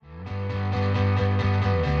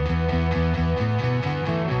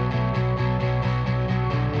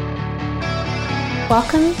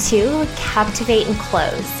Welcome to Captivate and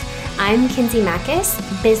Close. I'm Kinsey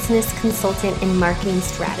Makis, business consultant and marketing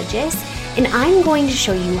strategist, and I'm going to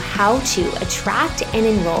show you how to attract and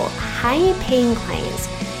enroll high-paying clients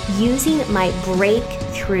using my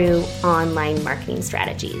breakthrough online marketing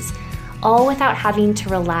strategies, all without having to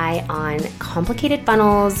rely on complicated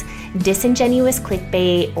funnels, disingenuous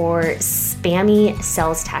clickbait, or spammy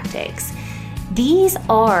sales tactics. These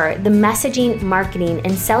are the messaging, marketing,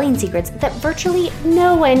 and selling secrets that virtually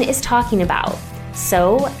no one is talking about.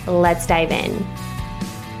 So let's dive in.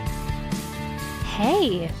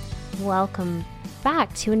 Hey, welcome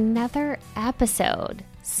back to another episode.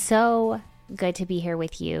 So good to be here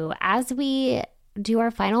with you as we do our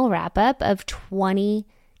final wrap up of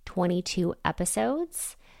 2022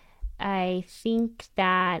 episodes. I think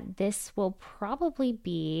that this will probably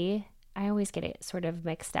be, I always get it sort of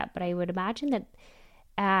mixed up, but I would imagine that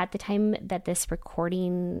at the time that this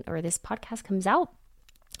recording or this podcast comes out,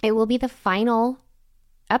 it will be the final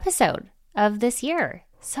episode of this year.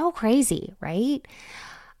 So crazy, right?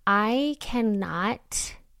 I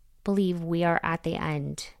cannot believe we are at the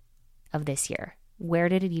end of this year. Where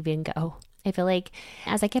did it even go? I feel like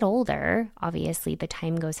as I get older, obviously the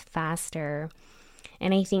time goes faster.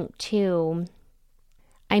 And I think too,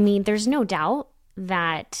 there's no doubt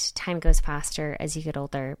that time goes faster as you get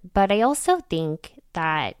older. But I also think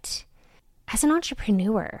that as an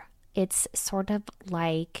entrepreneur, it's sort of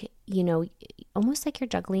like, almost like you're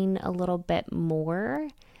juggling a little bit more.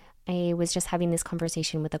 I was just having this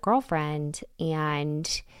conversation with a girlfriend,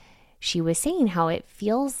 and she was saying how it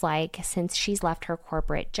feels like since she's left her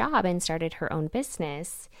corporate job and started her own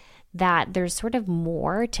business, that there's sort of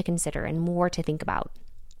more to consider and more to think about.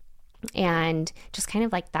 And just kind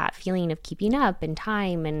of like that feeling of keeping up in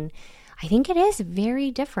time. And I think it is very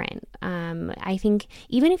different. I think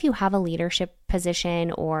even if you have a leadership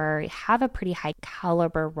position or have a pretty high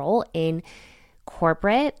caliber role in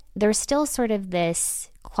corporate, there's still sort of this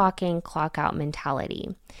clock in, clock out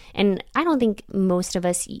mentality. And I don't think most of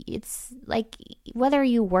us, it's like whether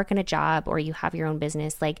you work in a job or you have your own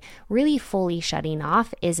business, like really fully shutting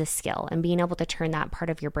off is a skill, and being able to turn that part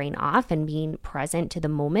of your brain off and being present to the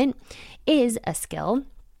moment is a skill.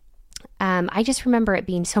 I just remember it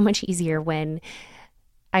being so much easier when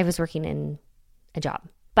I was working in a job.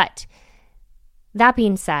 But that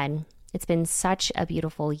being said, it's been such a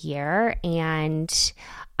beautiful year, and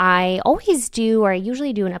I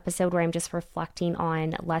usually do an episode where I'm just reflecting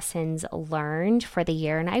on lessons learned for the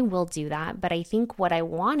year, and I will do that. But I think what I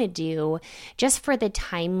want to do, just for the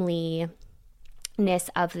timeliness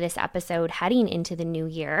of this episode heading into the new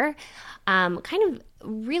year, kind of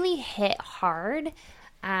really hit hard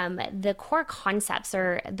the core concepts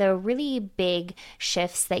or the really big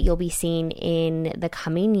shifts that you'll be seeing in the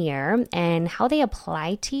coming year and how they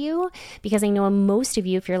apply to you. Because I know most of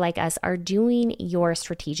you, if you're like us, are doing your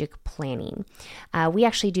strategic planning. We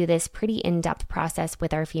actually do this pretty in-depth process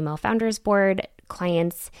with our Female Founders Board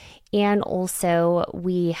clients. And also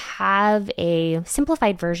we have a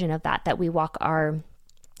simplified version of that we walk our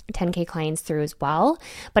 10K clients through as well.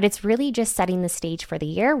 But it's really just setting the stage for the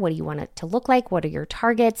year. What do you want it to look like? What are your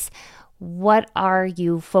targets? What are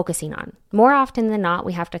you focusing on? More often than not,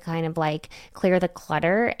 we have to kind of like clear the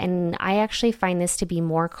clutter. And I actually find this to be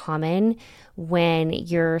more common when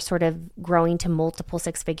you're sort of growing to multiple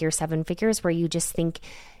 6 figures, 7 figures, where you just think,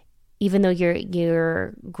 even though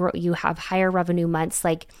you have higher revenue months,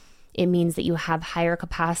 like it means that you have higher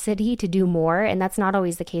capacity to do more. And that's not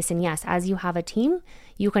always the case. And yes, as you have a team,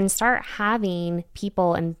 you can start having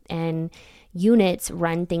people and units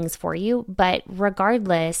run things for you. But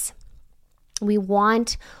regardless, we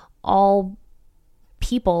want all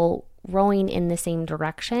people rowing in the same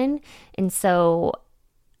direction. And so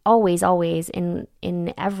always in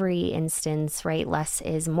every instance, right, less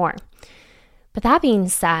is more. But that being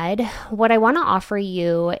said, what I want to offer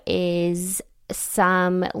you is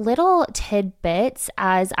some little tidbits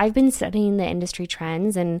as I've been studying the industry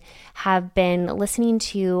trends and have been listening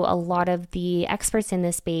to a lot of the experts in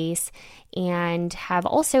this space, and have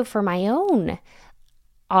also, for my own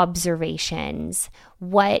observations,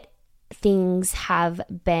 what things have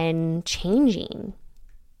been changing.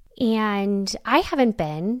 And I haven't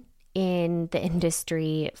been in the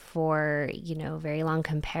industry for, very long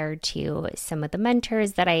compared to some of the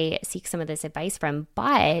mentors that I seek some of this advice from.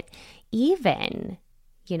 But even,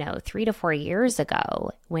 3 to 4 years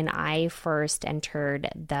ago, when I first entered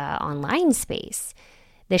the online space,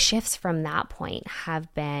 the shifts from that point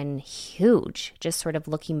have been huge, just sort of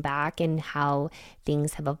looking back and how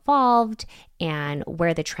things have evolved and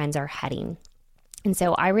where the trends are heading. And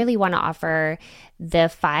so I really want to offer the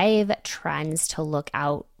 5 trends to look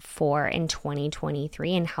out for in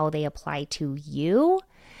 2023 and how they apply to you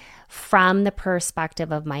from the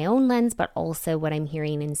perspective of my own lens, but also what I'm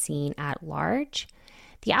hearing and seeing at large.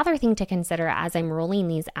 The other thing to consider as I'm rolling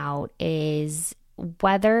these out is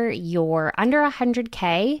whether you're under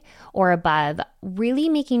 100K or above, really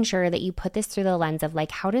making sure that you put this through the lens of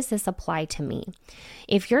like, how does this apply to me?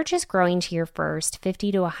 If you're just growing to your first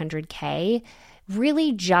 50 to 100K,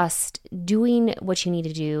 really just doing what you need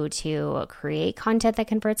to do to create content that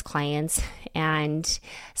converts clients and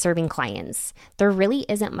serving clients. There really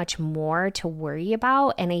isn't much more to worry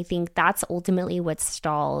about. And I think that's ultimately what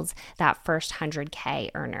stalls that first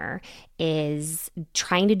 100K earner, is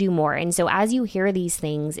trying to do more. And so as you hear these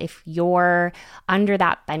things, if you're under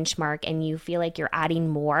that benchmark and you feel like you're adding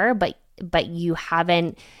more, but you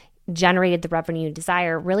haven't generated the revenue you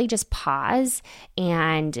desire, really just pause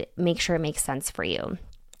and make sure it makes sense for you.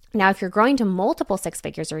 Now, if you're growing to multiple 6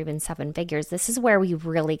 figures or even 7 figures, this is where we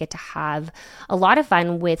really get to have a lot of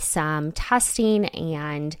fun with some testing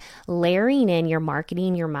and layering in your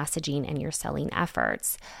marketing, your messaging, and your selling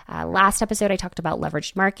efforts. Last episode, I talked about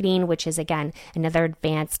leveraged marketing, which is, again, another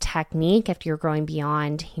advanced technique if you're growing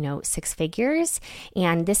beyond, 6 figures.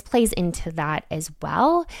 And this plays into that as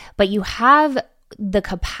well. But you have the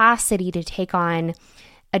capacity to take on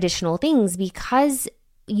additional things because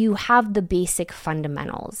you have the basic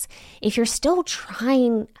fundamentals. If you're still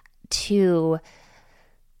trying to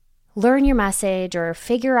learn your message or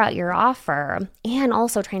figure out your offer and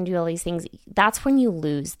also trying to do all these things, that's when you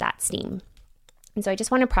lose that steam. And so I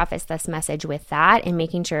just want to preface this message with that and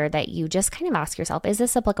making sure that you just kind of ask yourself, is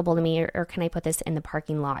this applicable to me, or can I put this in the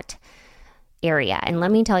parking lot area? And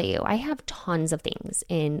let me tell you, I have tons of things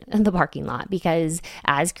in the parking lot because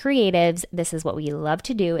as creatives, this is what we love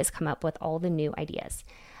to do, is come up with all the new ideas.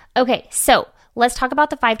 Okay, so let's talk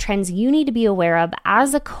about the 5 trends you need to be aware of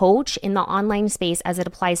as a coach in the online space as it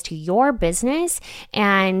applies to your business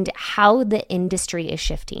and how the industry is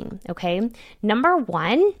shifting. Okay, number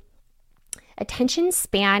 1, attention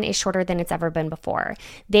span is shorter than it's ever been before.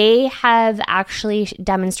 They have actually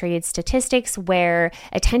demonstrated statistics where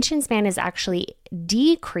attention span is actually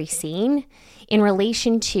decreasing in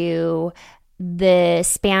relation to the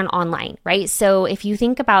span online, right? So if you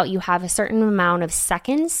think about, you have a certain amount of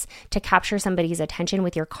seconds to capture somebody's attention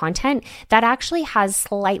with your content, that actually has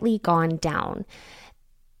slightly gone down.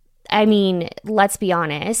 I mean, let's be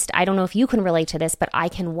honest. I don't know if you can relate to this, but I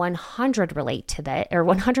can 100% relate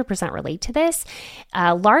to this,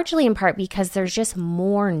 largely in part because there's just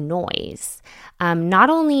more noise,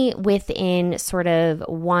 not only within sort of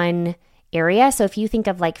one area. So if you think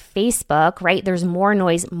of like Facebook, right, there's more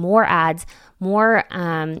noise, more ads, more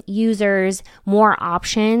users, more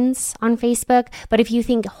options on Facebook. But if you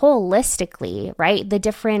think holistically, right, the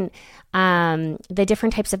different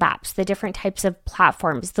types of apps, the different types of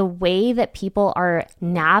platforms, the way that people are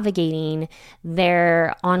navigating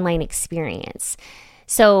their online experience.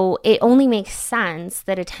 So it only makes sense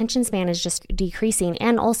that attention span is just decreasing.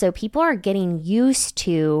 And also people are getting used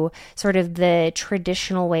to sort of the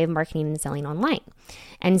traditional way of marketing and selling online.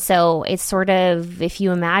 And so it's sort of, if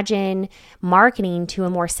you imagine marketing to a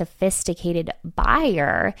more sophisticated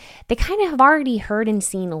buyer, they kind of have already heard and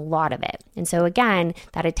seen a lot of it. And so again,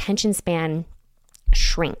 that attention span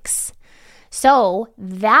shrinks. So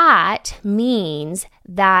that means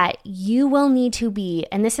that you will need to be,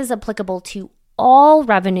 and this is applicable to all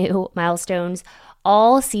revenue milestones,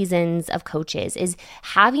 all seasons of coaches, is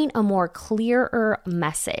having a more clearer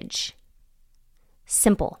message.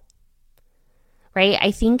 Simple. Right? I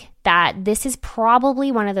think that this is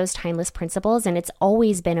probably one of those timeless principles, and it's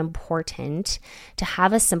always been important to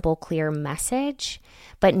have a simple, clear message.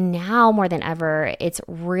 But now more than ever, it's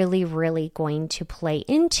really, really going to play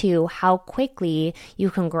into how quickly you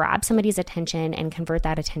can grab somebody's attention and convert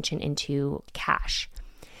that attention into cash.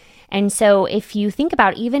 And so if you think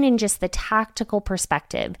about, even in just the tactical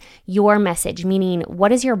perspective, your message, meaning what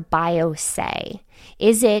does your bio say?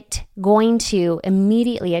 Is it going to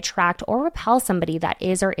immediately attract or repel somebody that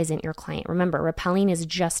is or isn't your client? Remember, repelling is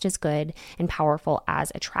just as good and powerful as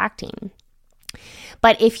attracting.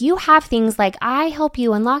 But if you have things like, I help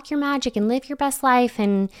you unlock your magic and live your best life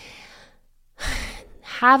and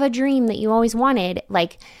have a dream that you always wanted,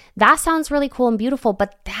 like that sounds really cool and beautiful,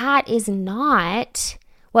 but that is not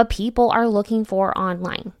what people are looking for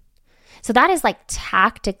online. So that is like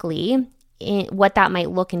tactically what that might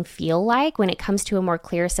look and feel like when it comes to a more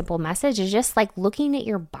clear, simple message, is just like looking at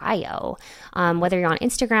your bio, whether you're on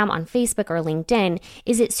Instagram, on Facebook, or LinkedIn.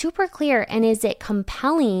 Is it super clear, and is it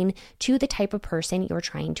compelling to the type of person you're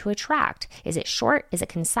trying to attract? Is it short? Is it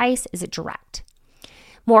concise? Is it direct?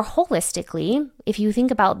 more holistically, if you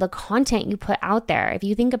think about the content you put out there, if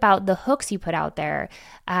you think about the hooks you put out there,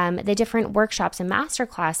 the different workshops and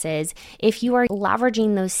masterclasses, if you are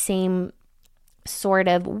leveraging those same sort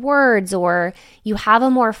of words, or you have a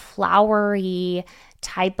more flowery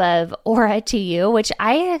type of aura to you, which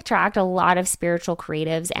I attract a lot of spiritual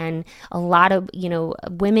creatives and a lot of,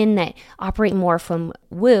 women that operate more from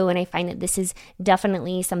woo. And I find that this is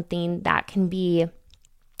definitely something that can be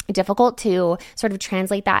difficult to sort of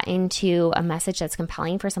translate that into a message that's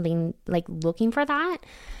compelling for something like looking for that.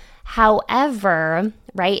 However,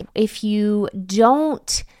 right, if you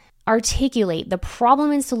don't articulate the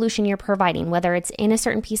problem and solution you're providing, whether it's in a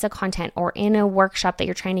certain piece of content or in a workshop that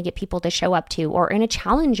you're trying to get people to show up to, or in a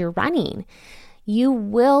challenge you're running, you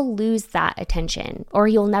will lose that attention, or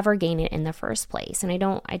you'll never gain it in the first place. And I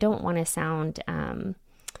don't want to sound,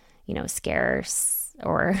 scarce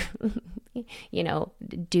or,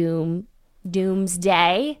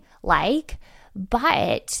 doomsday like.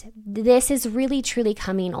 But this is really truly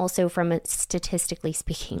coming also from statistically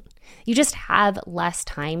speaking. You just have less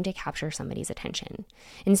time to capture somebody's attention.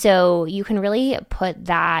 And so you can really put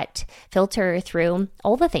that filter through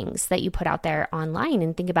all the things that you put out there online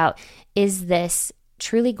and think about, is this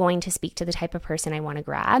truly going to speak to the type of person I want to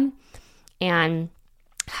grab? And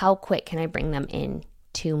how quick can I bring them in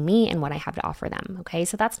to me and what I have to offer them? Okay,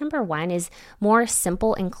 so that's number one, is more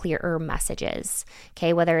simple and clearer messages.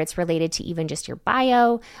 Okay, whether it's related to even just your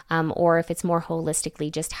bio, or if it's more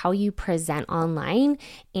holistically just how you present online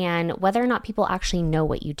and whether or not people actually know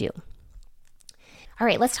what you do. All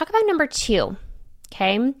right, let's talk about number two.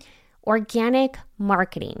 Okay, organic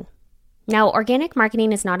marketing. Now, organic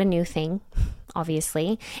marketing is not a new thing,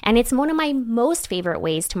 obviously, and it's one of my most favorite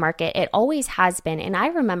ways to market. It always has been. And I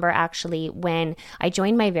remember actually when I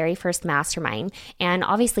joined my very first mastermind, and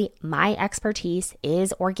obviously my expertise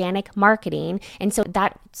is organic marketing. And so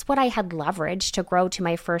that's what I had leveraged to grow to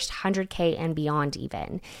my first 100K and beyond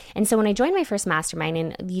even. And so when I joined my first mastermind,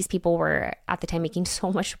 and these people were at the time making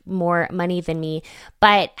so much more money than me,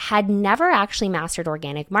 but had never actually mastered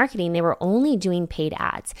organic marketing. They were only doing paid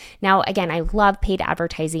ads. Now, again, I love paid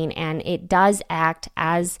advertising, and it does act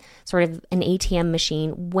as sort of an ATM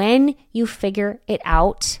machine when you figure it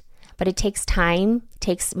out, but it takes time,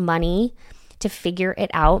 takes money to figure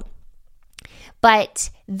it out.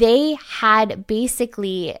 But they had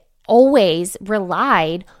basically always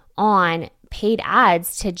relied on paid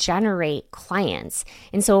ads to generate clients.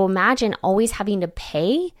 And so imagine always having to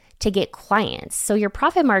pay to get clients. So your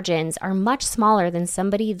profit margins are much smaller than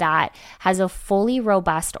somebody that has a fully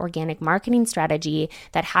robust organic marketing strategy,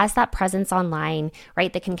 that has that presence online,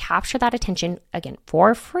 right? That can capture that attention, again,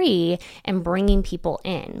 for free and bringing people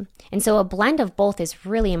in. And so a blend of both is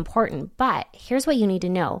really important. But here's what you need to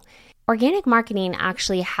know. Organic marketing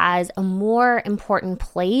actually has a more important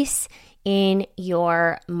place in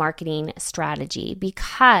your marketing strategy,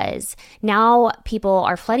 because now people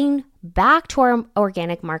are flooding back to our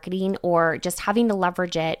organic marketing, or just having to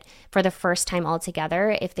leverage it for the first time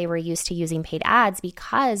altogether if they were used to using paid ads,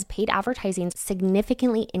 because paid advertising is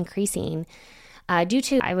significantly increasing due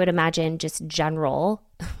to, I would imagine, just general,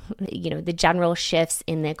 the general shifts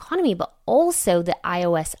in the economy, but also the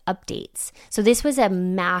iOS updates. So this was a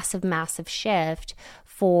massive, massive shift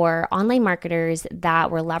for online marketers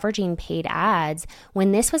that were leveraging paid ads.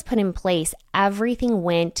 When this was put in place, everything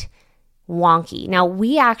went wonky. Now,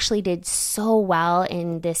 we actually did so well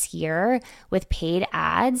in this year with paid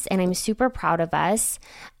ads, and I'm super proud of us.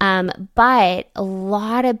 But a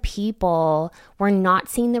lot of people were not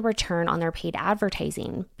seeing the return on their paid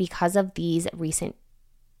advertising because of these recent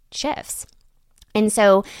shifts. And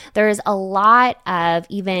so there's a lot of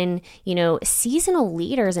even, seasonal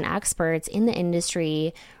leaders and experts in the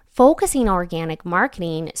industry focusing on organic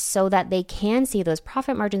marketing so that they can see those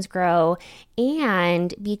profit margins grow.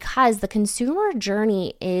 And because the consumer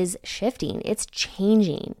journey is shifting, it's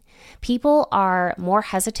changing. People are more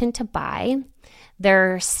hesitant to buy.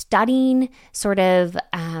 They're studying sort of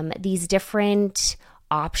these different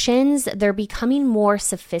options. They're becoming more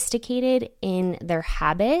sophisticated in their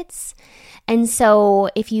habits. And so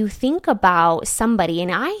if you think about somebody,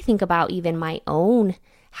 and I think about even my own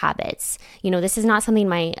habits, this is not something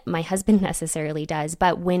my husband necessarily does,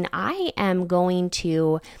 but when I am going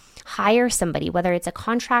to hire somebody, whether it's a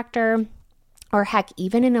contractor or heck,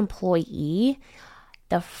 even an employee,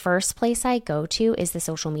 the first place I go to is the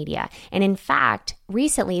social media. And in fact,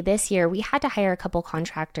 recently this year, we had to hire a couple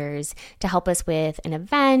contractors to help us with an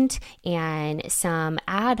event and some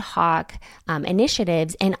ad hoc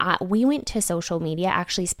initiatives. And we went to social media,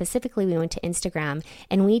 actually specifically we went to Instagram,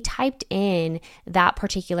 and we typed in that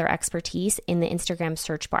particular expertise in the Instagram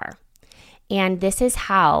search bar. And this is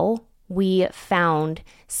how we found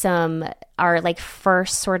our like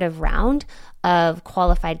first sort of round of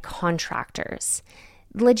qualified contractors.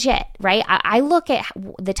 Legit, right? I look at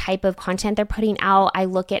the type of content they're putting out. I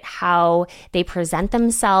look at how they present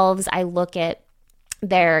themselves. I look at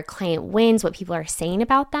their client wins, what people are saying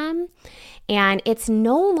about them. And it's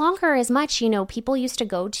no longer as much, people used to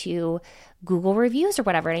go to Google reviews or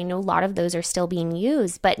whatever. And I know a lot of those are still being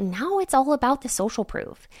used, but now it's all about the social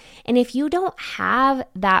proof. And if you don't have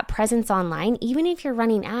that presence online, even if you're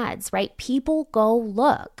running ads, right? People go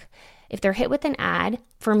look. If they're hit with an ad,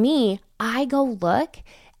 for me, I go look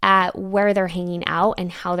at where they're hanging out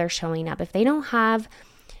and how they're showing up. If they don't have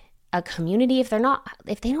a community, if they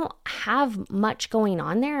don't have much going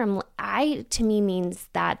on there, to me means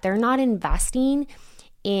that they're not investing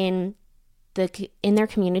in their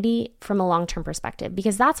community from a long-term perspective,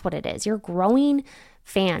 because that's what it is. You're growing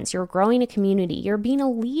fans, you're growing a community, you're being a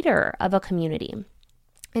leader of a community.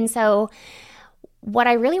 And so what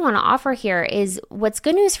I really want to offer here is what's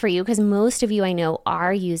good news for you, because most of you I know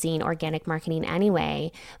are using organic marketing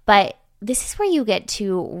anyway, but this is where you get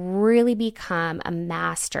to really become a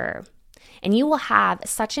master. And you will have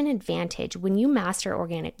such an advantage when you master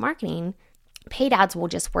organic marketing. Paid ads will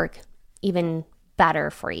just work even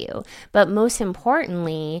better for you. But most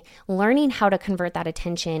importantly, learning how to convert that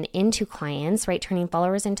attention into clients, right? Turning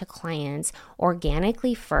followers into clients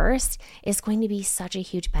organically first is going to be such a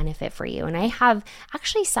huge benefit for you. And I have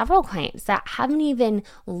actually several clients that haven't even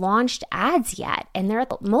launched ads yet, and they're at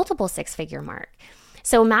the multiple six-figure mark.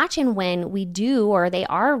 So imagine when we do, or they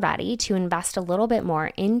are ready to invest a little bit more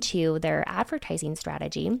into their advertising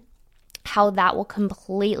strategy, how that will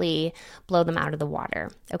completely blow them out of the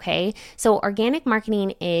water, okay? So organic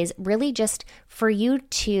marketing is really just for you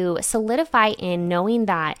to solidify in knowing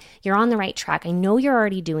that you're on the right track. I know you're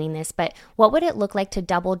already doing this, but what would it look like to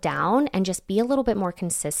double down and just be a little bit more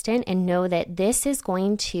consistent and know that this is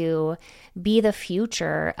going to be the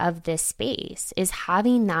future of this space, is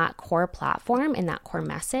having that core platform and that core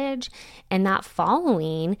message and that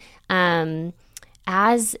following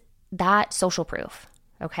as that social proof,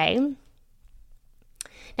 okay?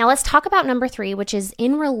 Now let's talk about number 3, which is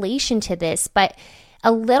in relation to this, but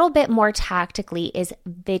a little bit more tactically, is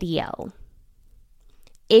video.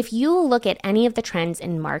 If you look at any of the trends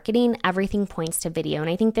in marketing, everything points to video. And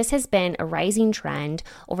I think this has been a rising trend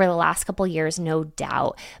over the last couple of years, no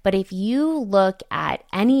doubt. But if you look at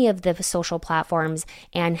any of the social platforms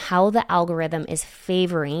and how the algorithm is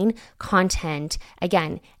favoring content,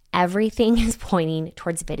 again, everything is pointing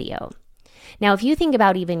towards video. Now, if you think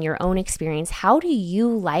about even your own experience, how do you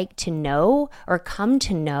like to know or come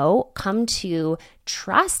to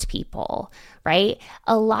trust people, right?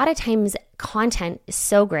 A lot of times content is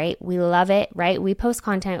so great. We love it, right? We post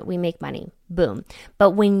content, we make money, boom.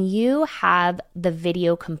 But when you have the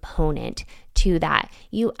video component to that,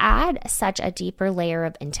 you add such a deeper layer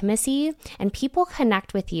of intimacy, and people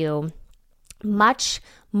connect with you much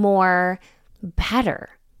more better.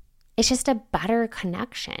 It's just a better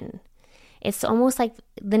connection. It's almost like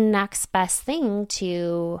the next best thing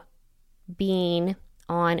to being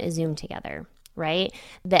on a Zoom together, right?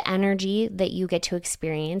 The energy that you get to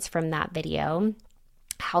experience from that video,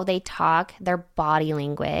 how they talk, their body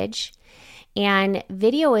language. And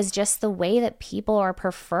video is just the way that people are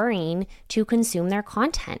preferring to consume their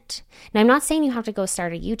content. Now, I'm not saying you have to go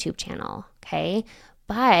start a YouTube channel, okay?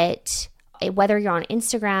 But whether you're on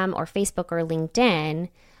Instagram or Facebook or LinkedIn,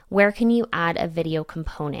 where can you add a video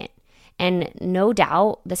component? And no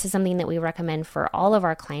doubt, this is something that we recommend for all of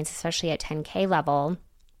our clients, especially at 10K level,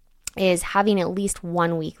 is having at least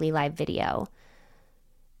one weekly live video.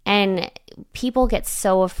 And people get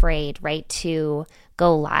so afraid, right, to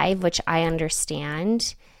go live, which I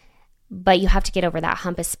understand, but you have to get over that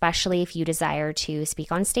hump, especially if you desire to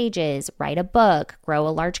speak on stages, write a book, grow a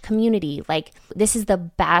large community. Like, this is the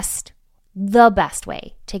best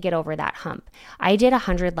way to get over that hump. I did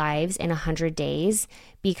 100 lives in 100 days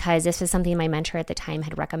because this was something my mentor at the time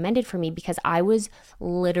had recommended for me, because I was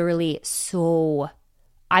literally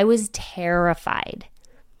I was terrified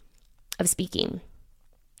of speaking.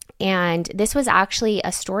 And this was actually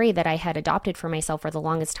a story that I had adopted for myself for the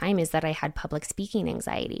longest time, is that I had public speaking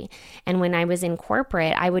anxiety. And when I was in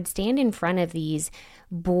corporate, I would stand in front of these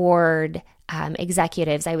board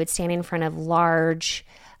executives. I would stand in front of large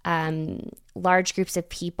groups of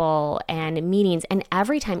people and meetings. And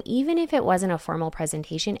every time, even if it wasn't a formal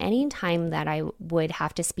presentation, any time that I would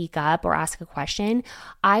have to speak up or ask a question,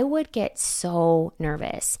 I would get so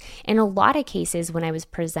nervous. In a lot of cases, when I was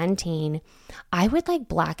presenting, I would like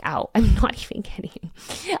black out. I'm not even kidding.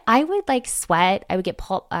 I would like sweat. I would get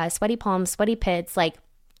sweaty palms, sweaty pits. Like,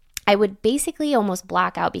 I would basically almost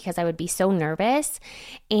black out because I would be so nervous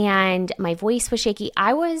and my voice was shaky.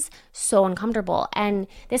 I was so uncomfortable. And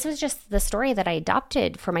this was just the story that I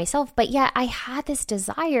adopted for myself. But yet I had this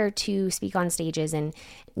desire to speak on stages and,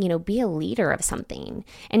 be a leader of something.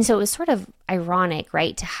 And so it was sort of ironic,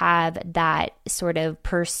 right, to have that sort of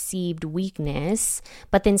perceived weakness,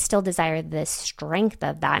 but then still desire the strength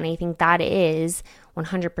of that. And I think that is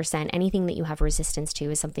 100% anything that you have resistance to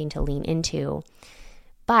is something to lean into.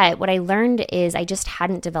 But what I learned is I just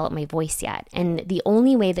hadn't developed my voice yet. And the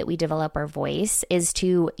only way that we develop our voice is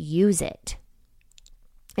to use it.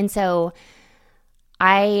 And so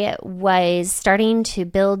I was starting to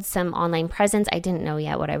build some online presence. I didn't know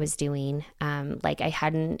yet what I was doing. I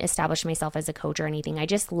hadn't established myself as a coach or anything. I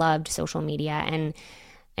just loved social media. And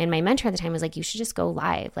my mentor at the time was like, you should just go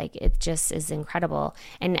live. Like, it just is incredible.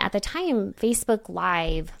 And at the time, Facebook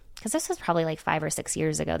Live, because this was probably like 5 or 6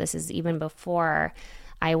 years ago. This is even before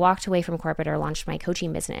I walked away from corporate or launched my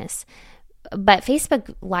coaching business. But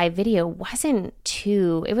Facebook Live video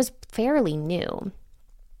it was fairly new.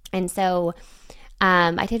 And so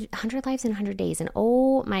I did 100 lives in 100 days. And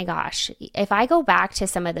oh my gosh, if I go back to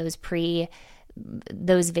some of those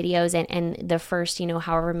videos and the first,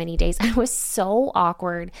 however many days, I was so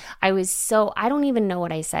awkward. I don't even know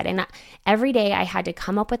what I said. And every day I had to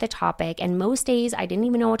come up with a topic. And most days I didn't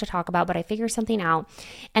even know what to talk about, but I figured something out.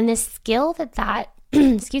 And the skill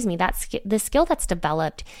the skill that's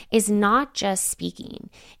developed is not just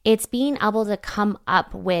speaking. It's being able to come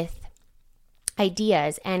up with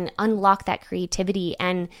ideas and unlock that creativity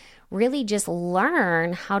and really just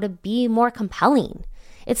learn how to be more compelling.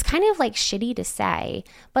 It's kind of like shitty to say,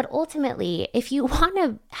 but ultimately, if you want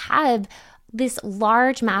to have this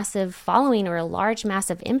large, massive following or a large,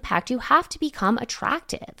 massive impact, you have to become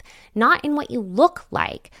attractive, not in what you look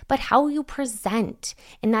like, but how you present.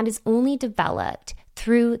 And that is only developed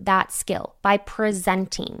through that skill by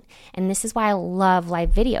presenting. And this is why I love live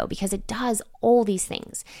video, because it does all these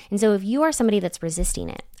things. And so if you are somebody that's resisting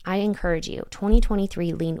it, I encourage you,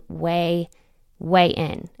 2023, lean way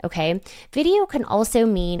in, okay? Video can also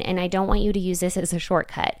mean, and I don't want you to use this as a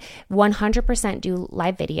shortcut, 100% do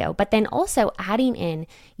live video, but then also adding in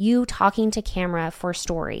you talking to camera for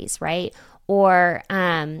stories, right? Or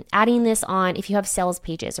adding this on if you have sales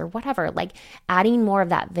pages or whatever, like adding more of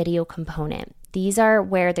that video component. These are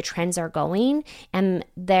where the trends are going, and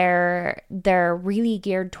they're really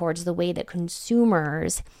geared towards the way that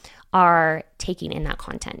consumers are taking in that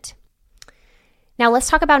content. Now let's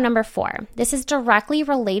talk about number 4. This is directly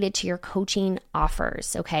related to your coaching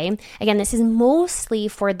offers, okay? Again, this is mostly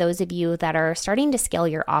for those of you that are starting to scale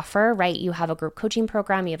your offer, right? You have a group coaching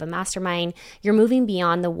program, you have a mastermind, you're moving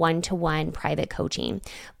beyond the one-to-one private coaching.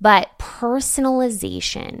 But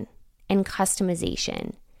personalization and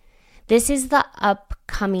customization, this is the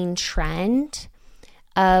upcoming trend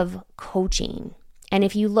of coaching. And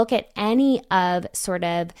if you look at any of sort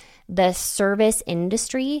of the service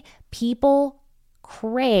industry, people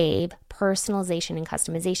crave personalization and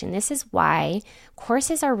customization. This is why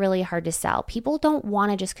courses are really hard to sell. People don't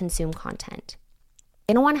want to just consume content.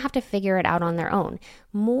 They don't want to have to figure it out on their own.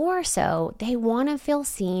 More so, they want to feel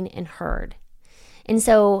seen and heard. And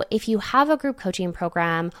so if you have a group coaching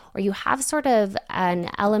program or you have sort of an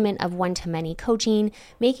element of one-to-many coaching,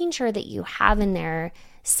 making sure that you have in there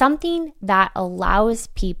something that allows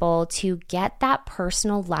people to get that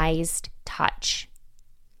personalized touch.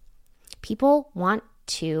 People want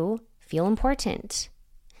to feel important.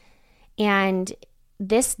 And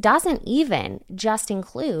this doesn't even just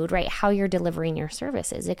include, right, how you're delivering your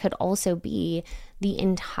services. It could also be the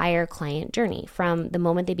entire client journey from the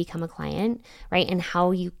moment they become a client, right, and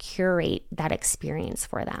how you curate that experience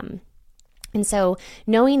for them. And so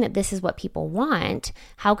knowing that this is what people want,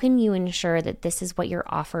 how can you ensure that this is what your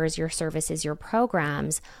offers, your services, your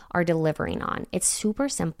programs are delivering on? It's super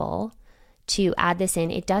simple to add this in.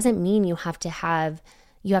 It doesn't mean you have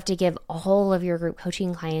to give all of your group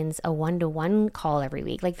coaching clients a one-to-one call every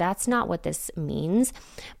week. Like, that's not what this means.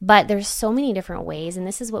 But there's so many different ways, and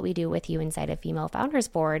this is what we do with you inside of Female Founders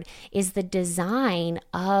Board, is the design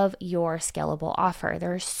of your scalable offer.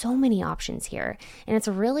 There are so many options here, and it's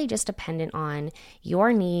really just dependent on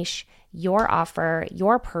your niche, your offer,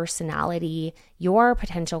 your personality, your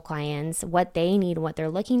potential clients, what they need, what they're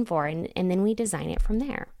looking for, and then we design it from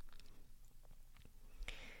there.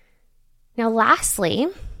 Now, lastly,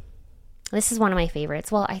 this is one of my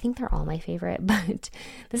favorites. Well, I think they're all my favorite, but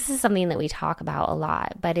this is something that we talk about a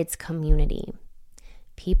lot, but it's community.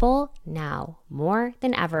 People now, more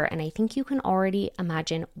than ever, and I think you can already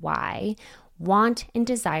imagine why, want and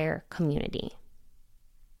desire community.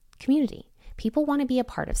 Community. People want to be a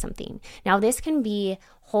part of something. Now, this can be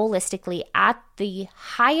holistically at the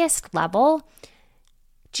highest level,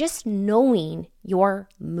 just knowing your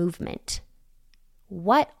movement.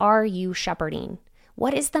 What are you shepherding?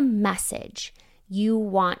 What is the message you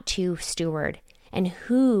want to steward? And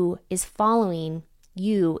who is following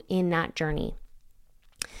you in that journey?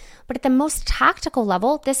 But at the most tactical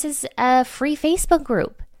level, this is a free Facebook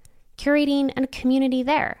group, curating a community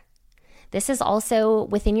there. This is also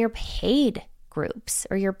within your paid groups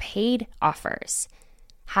or your paid offers,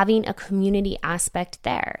 having a community aspect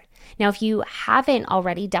there. Now, if you haven't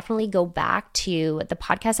already, definitely go back to the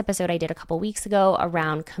podcast episode I did a couple weeks ago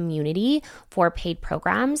around community for paid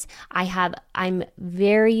programs. I'm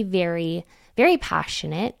very, very, very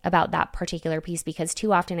passionate about that particular piece because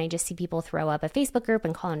too often I just see people throw up a Facebook group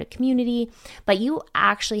and call it a community, but you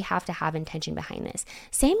actually have to have intention behind this.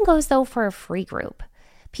 Same goes though for a free group.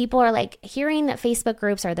 People are like hearing that Facebook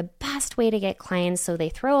groups are the best way to get clients, so they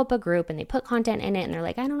throw up a group and they put content in it and they're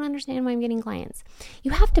like, I don't understand why I'm getting clients.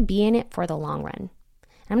 You have to be in it for the long run.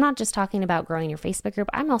 I'm not just talking about growing your Facebook group.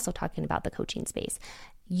 I'm also talking about the coaching space.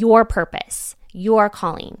 Your purpose, your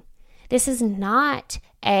calling. This is not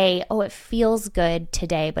it feels good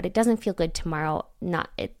today, but it doesn't feel good tomorrow.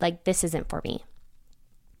 This isn't for me.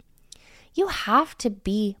 You have to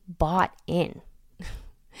be bought in.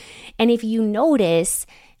 And if you notice,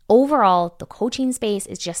 overall, the coaching space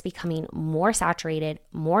is just becoming more saturated,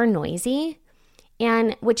 more noisy,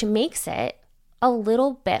 and which makes it a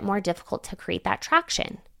little bit more difficult to create that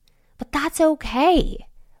traction. But that's okay,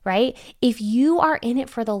 right? If you are in it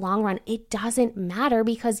for the long run, it doesn't matter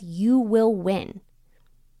because you will win.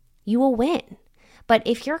 You will win. But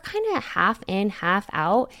if you're kind of half in, half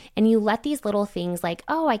out, and you let these little things like,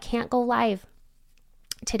 oh, I can't go live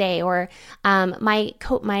today, or my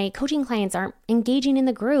coaching clients aren't engaging in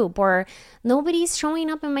the group, or nobody's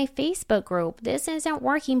showing up in my Facebook group, this isn't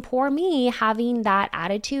working. Poor me, having that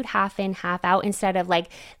attitude, half in, half out, instead of like,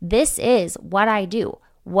 this is what I do.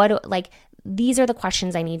 These are the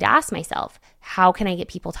questions I need to ask myself. How can I get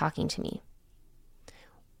people talking to me?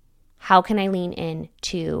 How can I lean in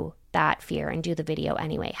to that fear and do the video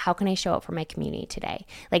anyway? How can I show up for my community today?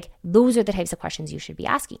 Those are the types of questions you should be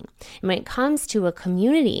asking. And when it comes to a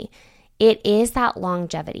community, it is that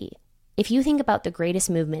longevity. If you think about the greatest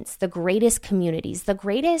movements, the greatest communities, the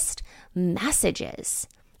greatest messages,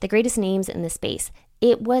 the greatest names in the space,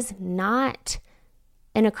 it was not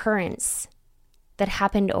an occurrence that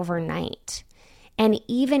happened overnight. And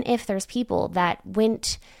even if there's people that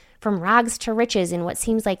went from rags to riches in what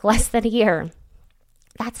seems like less than a year,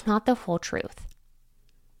 that's not the full truth.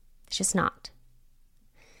 It's just not.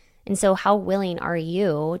 And so how willing are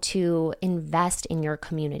you to invest in your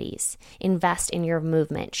communities, invest in your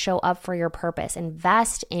movement, show up for your purpose,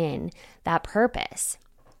 invest in that purpose?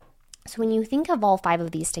 So when you think of all 5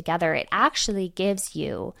 of these together, it actually gives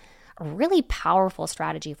you a really powerful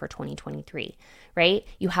strategy for 2023, right?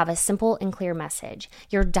 You have a simple and clear message.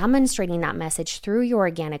 You're demonstrating that message through your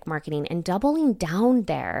organic marketing and doubling down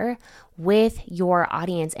there with your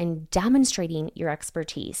audience and demonstrating your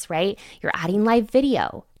expertise, right? You're adding live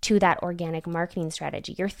video to that organic marketing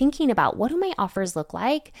strategy. You're thinking about, what do my offers look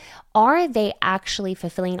like? Are they actually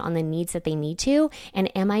fulfilling on the needs that they need to? And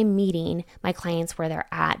am I meeting my clients where they're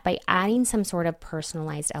at by adding some sort of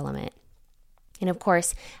personalized element? And of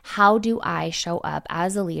course, how do I show up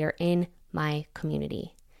as a leader in my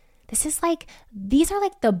community? These are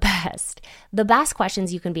the best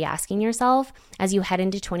questions you can be asking yourself as you head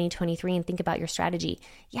into 2023 and think about your strategy.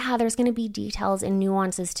 Yeah, there's going to be details and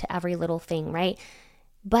nuances to every little thing, right?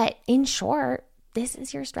 But in short, this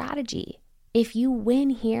is your strategy. If you win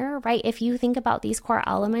here, right? If you think about these core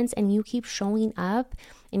elements and you keep showing up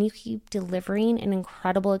and you keep delivering an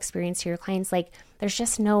incredible experience to your clients, there's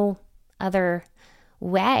just no other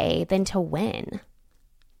way than to win. You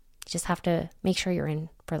just have to make sure you're in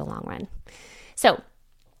for the long run. So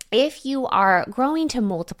if you are growing to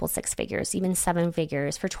multiple 6 figures, even 7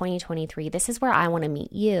 figures for 2023, this is where I want to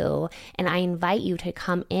meet you. And I invite you to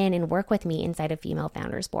come in and work with me inside of Female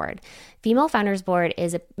Founders Board. Female Founders Board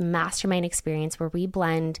is a mastermind experience where we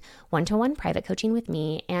blend one-to-one private coaching with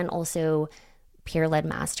me and also peer-led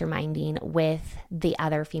masterminding with the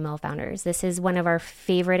other female founders. This is one of our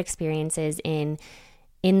favorite experiences in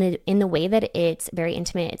the way that it's very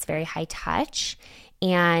intimate, it's very high touch,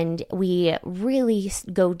 and we really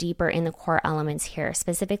go deeper in the core elements here,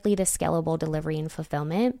 specifically the scalable delivery and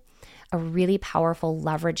fulfillment, a really powerful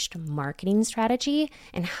leveraged marketing strategy,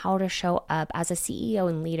 and how to show up as a CEO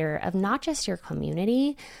and leader of not just your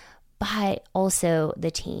community, but also the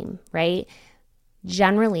team, right?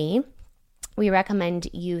 Generally, we recommend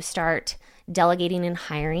you start delegating and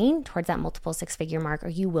hiring towards that multiple six-figure mark, or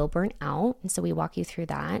you will burn out. And so we walk you through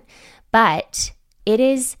that. But it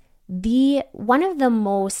is one of the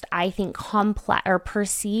most, I think, complex or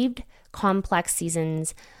perceived complex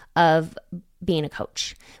seasons of being a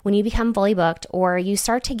coach. When you become fully booked or you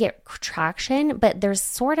start to get traction, but there's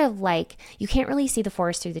sort of like, you can't really see the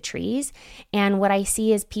forest through the trees. And what I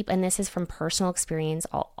see is people, and this is from personal experience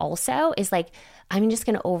also, is like, I'm just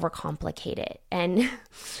going to overcomplicate it. And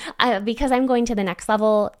because I'm going to the next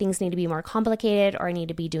level, things need to be more complicated, or I need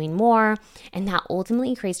to be doing more. And that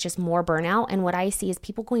ultimately creates just more burnout. And what I see is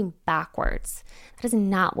people going backwards. That is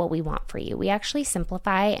not what we want for you. We actually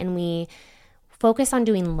simplify and we focus on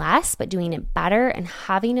doing less, but doing it better and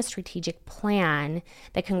having a strategic plan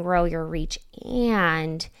that can grow your reach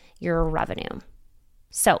and your revenue.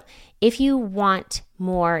 So if you want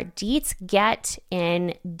more deets, get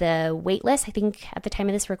in the waitlist. I think at the time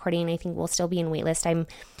of this recording, I think we'll still be in waitlist. I'm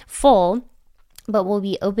full, but we'll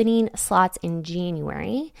be opening slots in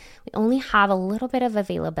January. We only have a little bit of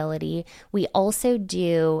availability. We also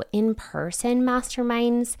do in-person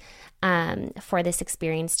masterminds for this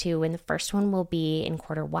experience too. And the first one will be in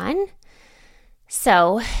Q1.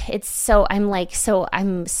 So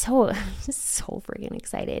I'm so freaking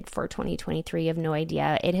excited for 2023. You have no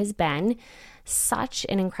idea. It has been such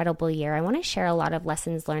an incredible year. I want to share a lot of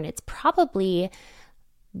lessons learned. It's probably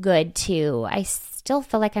good too. I still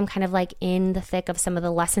feel like I'm kind of like in the thick of some of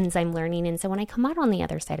the lessons I'm learning. And so when I come out on the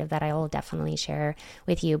other side of that, I will definitely share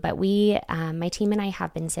with you. But my team and I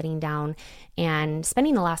have been sitting down and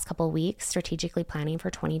spending the last couple of weeks strategically planning for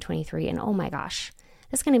 2023. And oh my gosh,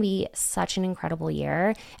 this is going to be such an incredible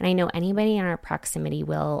year. And I know anybody in our proximity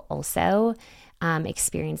will also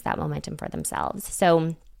experience that momentum for themselves.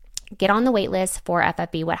 So get on the wait list for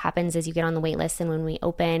FFB. What happens is you get on the wait list, and when we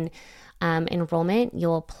open enrollment,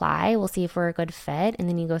 you'll apply. We'll see if we're a good fit, and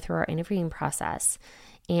then you go through our interviewing process.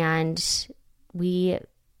 And we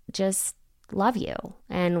just love you,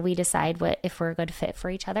 and we decide if we're a good fit for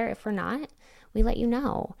each other. If we're not, we let you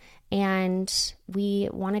know, and we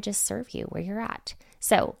want to just serve you where you're at.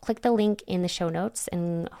 So click the link in the show notes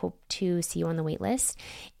and hope to see you on the wait list.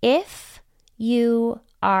 If you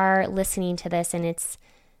are listening to this and it's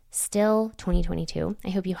still 2022, I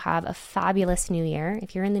hope you have a fabulous new year.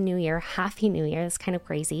 If you're in the new year, happy new year. It's kind of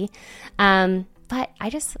crazy. But I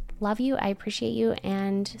just love you. I appreciate you,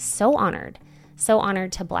 and so honored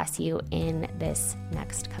to bless you in this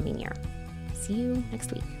next coming year. See you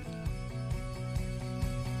next week.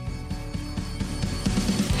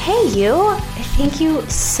 Hey you! Thank you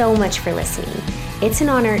so much for listening. It's an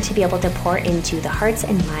honor to be able to pour into the hearts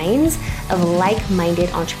and minds of like-minded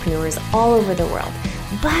entrepreneurs all over the world.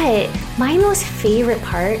 But my most favorite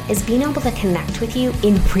part is being able to connect with you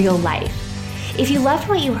in real life. If you loved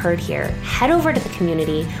what you heard here, head over to the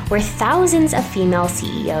community where thousands of female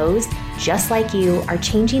CEOs just like you are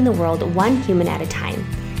changing the world one human at a time.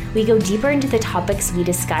 We go deeper into the topics we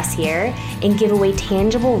discuss here and give away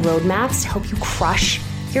tangible roadmaps to help you crush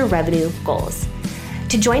your revenue goals.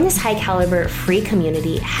 To join this high caliber free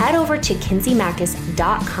community, head over to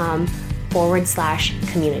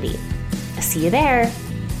kinseymachis.com/community. I'll see you there.